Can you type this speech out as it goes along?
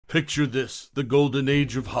Picture this, the golden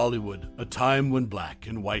age of Hollywood, a time when black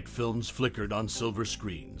and white films flickered on silver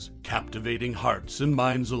screens, captivating hearts and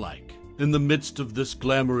minds alike. In the midst of this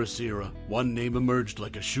glamorous era, one name emerged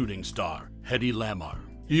like a shooting star, Hedy Lamarr.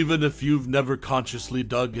 Even if you've never consciously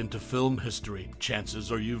dug into film history,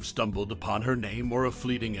 chances are you've stumbled upon her name or a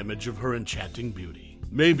fleeting image of her enchanting beauty.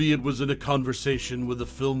 Maybe it was in a conversation with a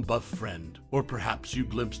film buff friend, or perhaps you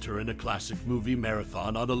glimpsed her in a classic movie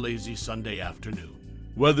marathon on a lazy Sunday afternoon.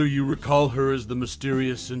 Whether you recall her as the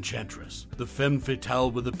mysterious enchantress, the femme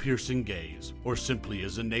fatale with a piercing gaze, or simply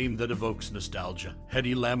as a name that evokes nostalgia,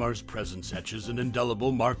 Hedy Lamarr's presence etches an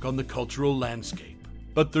indelible mark on the cultural landscape.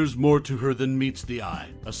 But there's more to her than meets the eye,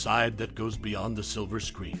 a side that goes beyond the silver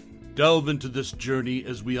screen. Delve into this journey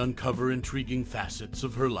as we uncover intriguing facets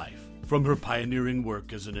of her life, from her pioneering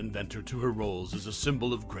work as an inventor to her roles as a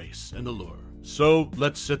symbol of grace and allure. So,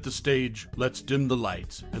 let's set the stage, let's dim the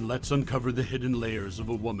lights, and let's uncover the hidden layers of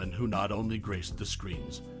a woman who not only graced the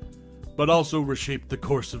screens, but also reshaped the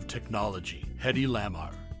course of technology. Hedy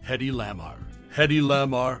Lamarr. Hedy Lamarr. Hedy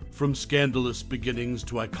Lamarr, from scandalous beginnings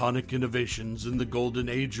to iconic innovations in the golden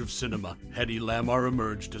age of cinema, Hedy Lamarr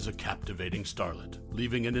emerged as a captivating starlet,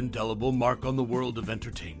 leaving an indelible mark on the world of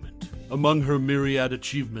entertainment. Among her myriad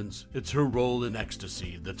achievements, it's her role in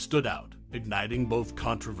Ecstasy that stood out, igniting both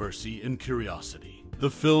controversy and curiosity. The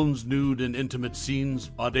film's nude and intimate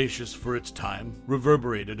scenes, audacious for its time,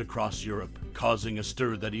 reverberated across Europe, causing a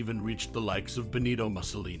stir that even reached the likes of Benito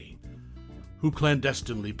Mussolini, who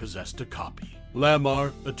clandestinely possessed a copy.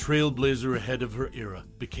 Lamarr, a trailblazer ahead of her era,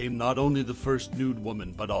 became not only the first nude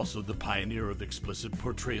woman but also the pioneer of explicit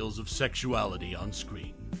portrayals of sexuality on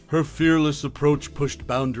screen. Her fearless approach pushed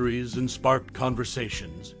boundaries and sparked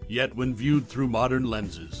conversations, yet when viewed through modern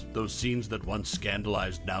lenses, those scenes that once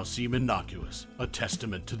scandalized now seem innocuous, a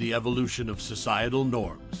testament to the evolution of societal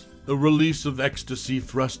norms. The release of Ecstasy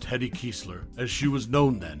thrust Hedy Lamarr, as she was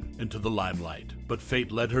known then, into the limelight, but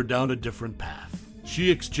fate led her down a different path.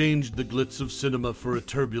 She exchanged the glitz of cinema for a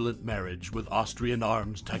turbulent marriage with Austrian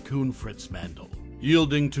arms tycoon Fritz Mandl.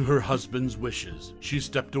 Yielding to her husband's wishes, she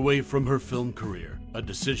stepped away from her film career, a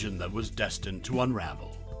decision that was destined to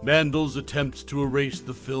unravel. Mandl's attempts to erase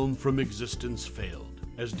the film from existence failed,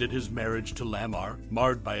 as did his marriage to Lamarr,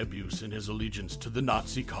 marred by abuse and his allegiance to the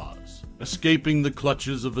Nazi cause. Escaping the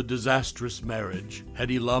clutches of a disastrous marriage,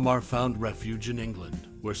 Hedy Lamarr found refuge in England,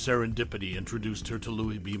 where serendipity introduced her to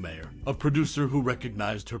Louis B. Mayer, a producer who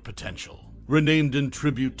recognized her potential. Renamed in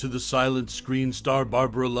tribute to the silent screen star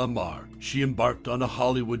Barbara Lamarr, she embarked on a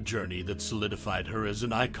Hollywood journey that solidified her as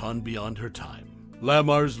an icon beyond her time.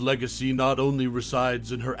 Lamarr's legacy not only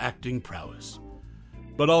resides in her acting prowess,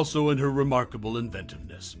 but also in her remarkable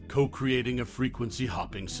inventiveness, co-creating a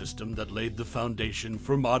frequency-hopping system that laid the foundation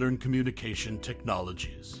for modern communication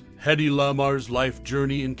technologies. Hedy Lamarr's life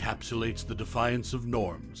journey encapsulates the defiance of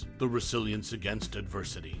norms, the resilience against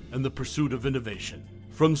adversity, and the pursuit of innovation.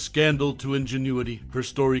 From scandal to ingenuity, her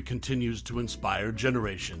story continues to inspire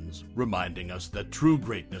generations, reminding us that true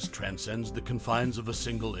greatness transcends the confines of a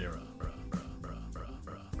single era.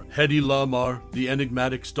 Hedy Lamarr, the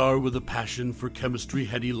enigmatic star with a passion for chemistry.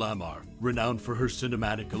 Hedy Lamarr, renowned for her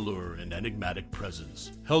cinematic allure and enigmatic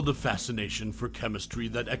presence, held a fascination for chemistry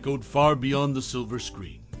that echoed far beyond the silver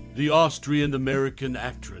screen. The Austrian-American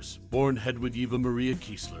actress, born Hedwig Eva Maria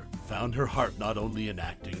Kiesler, found her heart not only in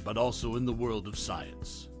acting but also in the world of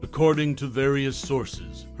science. According to various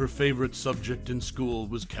sources, her favorite subject in school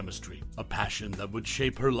was chemistry, a passion that would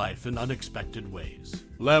shape her life in unexpected ways.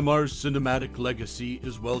 Lamarr's cinematic legacy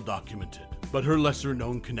is well documented, but her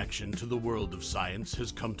lesser-known connection to the world of science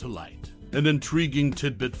has come to light. An intriguing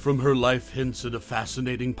tidbit from her life hints at a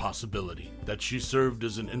fascinating possibility that she served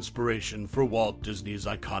as an inspiration for Walt Disney's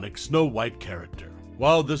iconic Snow White character.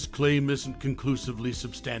 While this claim isn't conclusively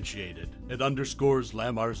substantiated, it underscores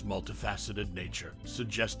Lamarr's multifaceted nature,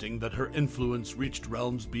 suggesting that her influence reached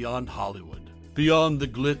realms beyond Hollywood. Beyond the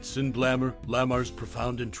glitz and glamour, Lamarr's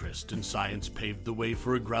profound interest in science paved the way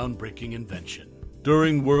for a groundbreaking invention.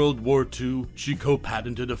 During World War II, she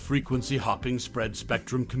co-patented a frequency-hopping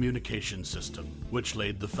spread-spectrum communication system, which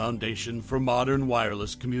laid the foundation for modern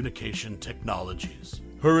wireless communication technologies.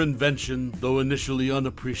 Her invention, though initially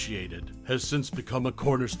unappreciated, has since become a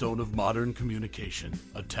cornerstone of modern communication,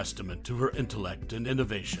 a testament to her intellect and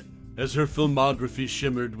innovation. As her filmography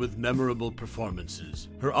shimmered with memorable performances,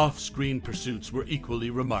 her off-screen pursuits were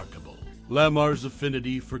equally remarkable. Lamarr's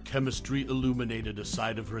affinity for chemistry illuminated a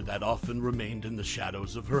side of her that often remained in the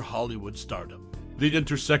shadows of her Hollywood stardom. The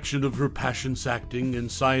intersection of her passions acting and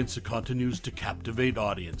science continues to captivate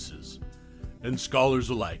audiences and scholars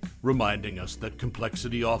alike, reminding us that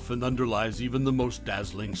complexity often underlies even the most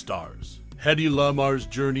dazzling stars. Hedy Lamarr's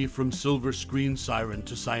journey from silver screen siren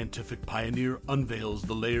to scientific pioneer unveils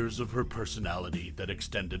the layers of her personality that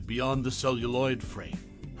extended beyond the celluloid frame.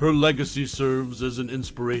 Her legacy serves as an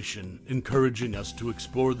inspiration, encouraging us to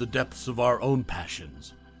explore the depths of our own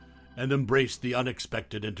passions and embrace the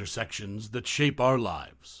unexpected intersections that shape our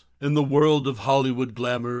lives. In the world of Hollywood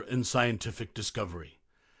glamour and scientific discovery,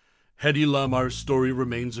 Hedy Lamarr's story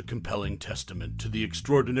remains a compelling testament to the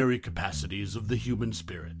extraordinary capacities of the human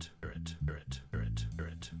spirit.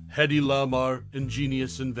 Hedy Lamarr,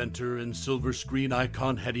 ingenious inventor and silver screen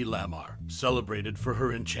icon Hedy Lamarr, celebrated for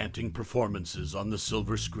her enchanting performances on the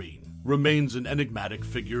silver screen, remains an enigmatic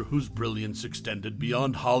figure whose brilliance extended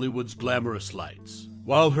beyond Hollywood's glamorous lights.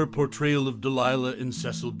 While her portrayal of Delilah in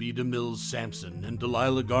Cecil B. DeMille's Samson and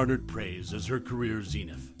Delilah garnered praise as her career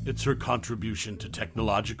zenith, it's her contribution to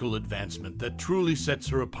technological advancement that truly sets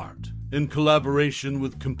her apart. In collaboration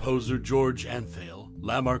with composer George Antheil,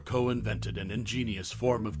 Lamarr co-invented an ingenious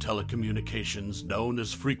form of telecommunications known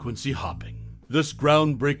as frequency hopping. This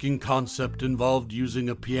groundbreaking concept involved using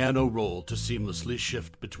a piano roll to seamlessly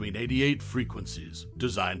shift between 88 frequencies,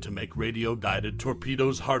 designed to make radio-guided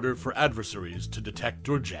torpedoes harder for adversaries to detect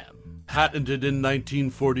or jam. Patented in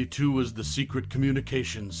 1942 as the Secret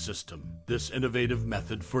Communications System, this innovative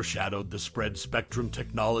method foreshadowed the spread spectrum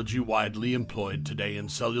technology widely employed today in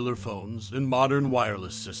cellular phones and modern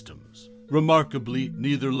wireless systems. Remarkably,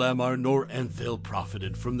 neither Lamarr nor Antheil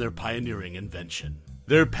profited from their pioneering invention.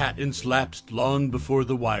 Their patents lapsed long before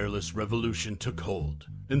the wireless revolution took hold.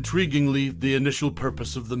 Intriguingly, the initial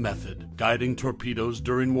purpose of the method, guiding torpedoes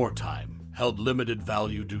during wartime, held limited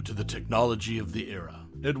value due to the technology of the era.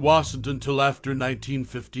 It wasn't until after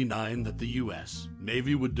 1959 that the U.S.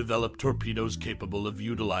 Navy would develop torpedoes capable of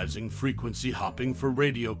utilizing frequency hopping for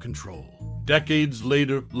radio control. Decades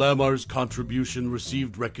later, Lamarr's contribution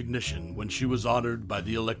received recognition when she was honored by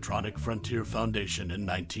the Electronic Frontier Foundation in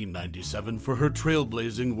 1997 for her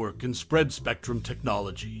trailblazing work in spread spectrum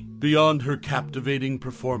technology. Beyond her captivating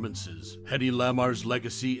performances, Hedy Lamarr's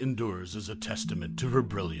legacy endures as a testament to her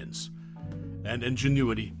brilliance and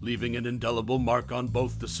ingenuity, leaving an indelible mark on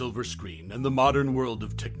both the silver screen and the modern world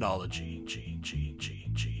of technology.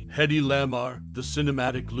 Hedy Lamarr, the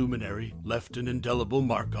cinematic luminary, left an indelible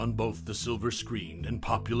mark on both the silver screen and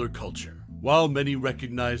popular culture. While many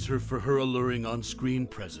recognize her for her alluring on-screen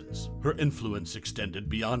presence, her influence extended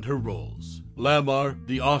beyond her roles. Lamarr,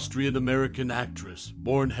 the Austrian-American actress,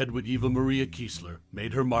 born Hedwig Eva Maria Kiesler,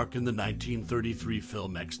 made her mark in the 1933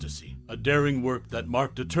 film Ecstasy, a daring work that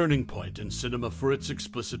marked a turning point in cinema for its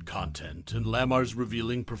explicit content and Lamarr's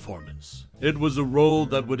revealing performance. It was a role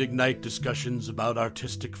that would ignite discussions about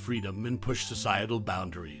artistic freedom and push societal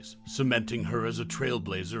boundaries, cementing her as a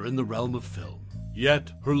trailblazer in the realm of film.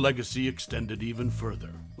 Yet, her legacy extended even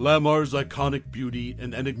further. Lamarr's iconic beauty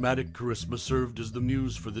and enigmatic charisma served as the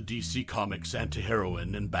muse for the DC Comics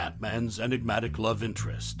anti-heroine and Batman's enigmatic love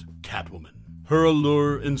interest, Catwoman. Her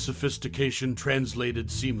allure and sophistication translated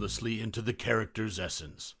seamlessly into the character's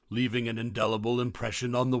essence, leaving an indelible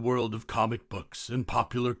impression on the world of comic books and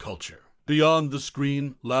popular culture. Beyond the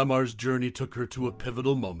screen, Lamarr's journey took her to a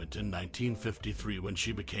pivotal moment in 1953 when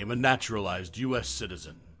she became a naturalized U.S.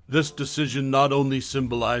 citizen. This decision not only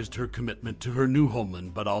symbolized her commitment to her new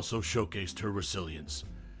homeland, but also showcased her resilience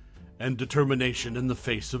and determination in the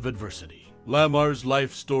face of adversity. Lamarr's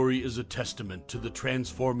life story is a testament to the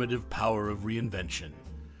transformative power of reinvention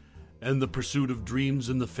and the pursuit of dreams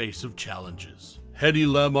in the face of challenges. Hedy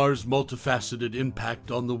Lamarr's multifaceted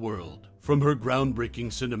impact on the world, from her groundbreaking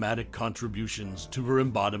cinematic contributions to her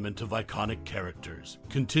embodiment of iconic characters,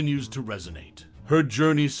 continues to resonate. Her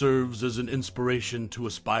journey serves as an inspiration to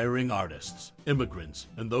aspiring artists, immigrants,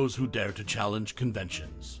 and those who dare to challenge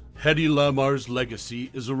conventions. Hedy Lamarr's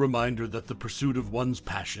legacy is a reminder that the pursuit of one's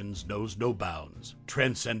passions knows no bounds,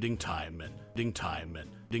 transcending time and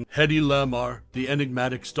Hedy Lamarr, the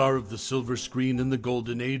enigmatic star of the silver screen in the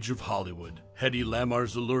golden age of Hollywood. Hedy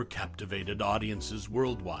Lamarr's allure captivated audiences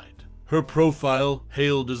worldwide. Her profile,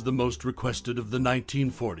 hailed as the most requested of the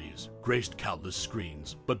 1940s, graced countless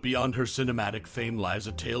screens, but beyond her cinematic fame lies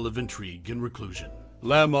a tale of intrigue and reclusion.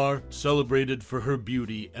 Lamarr, celebrated for her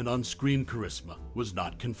beauty and on-screen charisma, was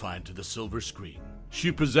not confined to the silver screen.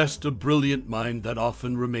 She possessed a brilliant mind that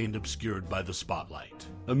often remained obscured by the spotlight.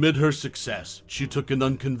 Amid her success, she took an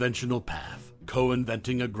unconventional path,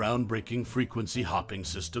 co-inventing a groundbreaking frequency hopping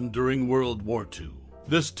system during World War II.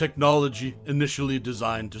 This technology, initially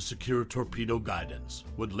designed to secure torpedo guidance,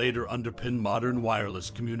 would later underpin modern wireless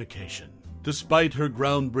communication. Despite her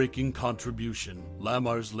groundbreaking contribution,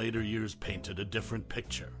 Lamarr's later years painted a different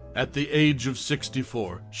picture. At the age of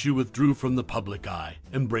 64, she withdrew from the public eye,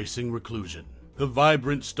 embracing reclusion. The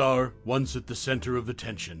vibrant star, once at the center of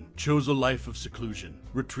attention, chose a life of seclusion,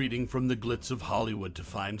 retreating from the glitz of Hollywood to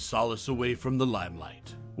find solace away from the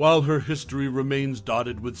limelight. While her history remains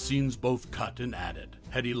dotted with scenes both cut and added,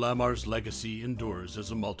 Hedy Lamarr's legacy endures as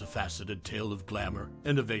a multifaceted tale of glamour,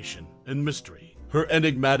 innovation, and mystery. Her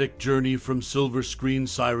enigmatic journey from silver screen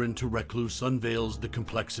siren to recluse unveils the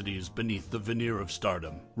complexities beneath the veneer of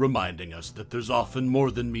stardom, reminding us that there's often more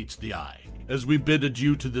than meets the eye. As we bid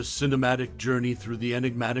adieu to this cinematic journey through the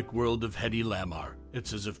enigmatic world of Hedy Lamarr,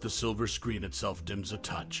 it's as if the silver screen itself dims a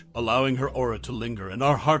touch, allowing her aura to linger in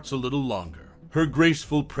our hearts a little longer. Her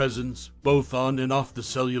graceful presence, both on and off the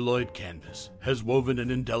celluloid canvas, has woven an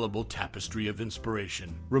indelible tapestry of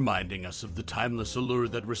inspiration, reminding us of the timeless allure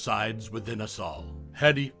that resides within us all.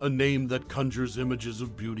 Hedy, a name that conjures images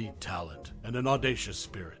of beauty, talent, and an audacious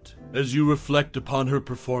spirit. As you reflect upon her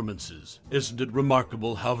performances, isn't it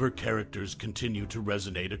remarkable how her characters continue to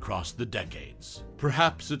resonate across the decades?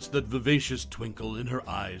 Perhaps it's that vivacious twinkle in her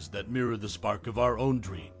eyes that mirror the spark of our own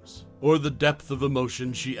dreams, or the depth of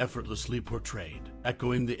emotion she effortlessly portrayed,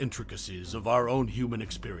 echoing the intricacies of our own human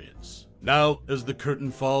experience. Now, as the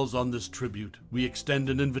curtain falls on this tribute, we extend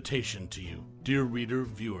an invitation to you, dear reader,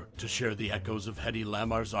 viewer, to share the echoes of Hedy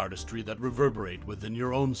Lamarr's artistry that reverberate within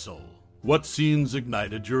your own soul. What scenes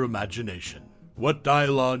ignited your imagination? What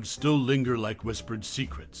dialogues still linger like whispered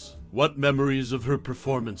secrets? What memories of her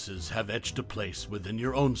performances have etched a place within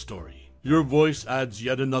your own story? Your voice adds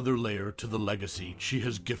yet another layer to the legacy she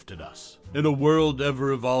has gifted us. In a world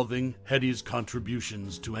ever evolving, Hedy's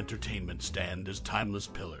contributions to entertainment stand as timeless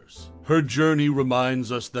pillars. Her journey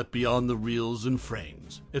reminds us that beyond the reels and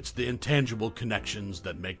frames, it's the intangible connections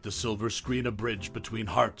that make the silver screen a bridge between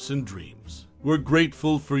hearts and dreams. We're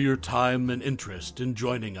grateful for your time and interest in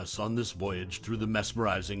joining us on this voyage through the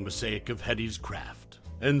mesmerizing mosaic of Hedy's craft.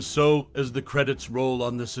 And so, as the credits roll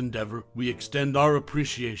on this endeavor, we extend our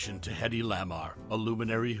appreciation to Hedy Lamarr, a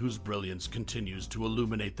luminary whose brilliance continues to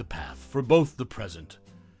illuminate the path for both the present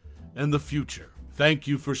and the future. Thank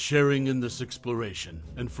you for sharing in this exploration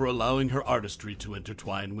and for allowing her artistry to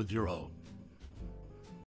intertwine with your own.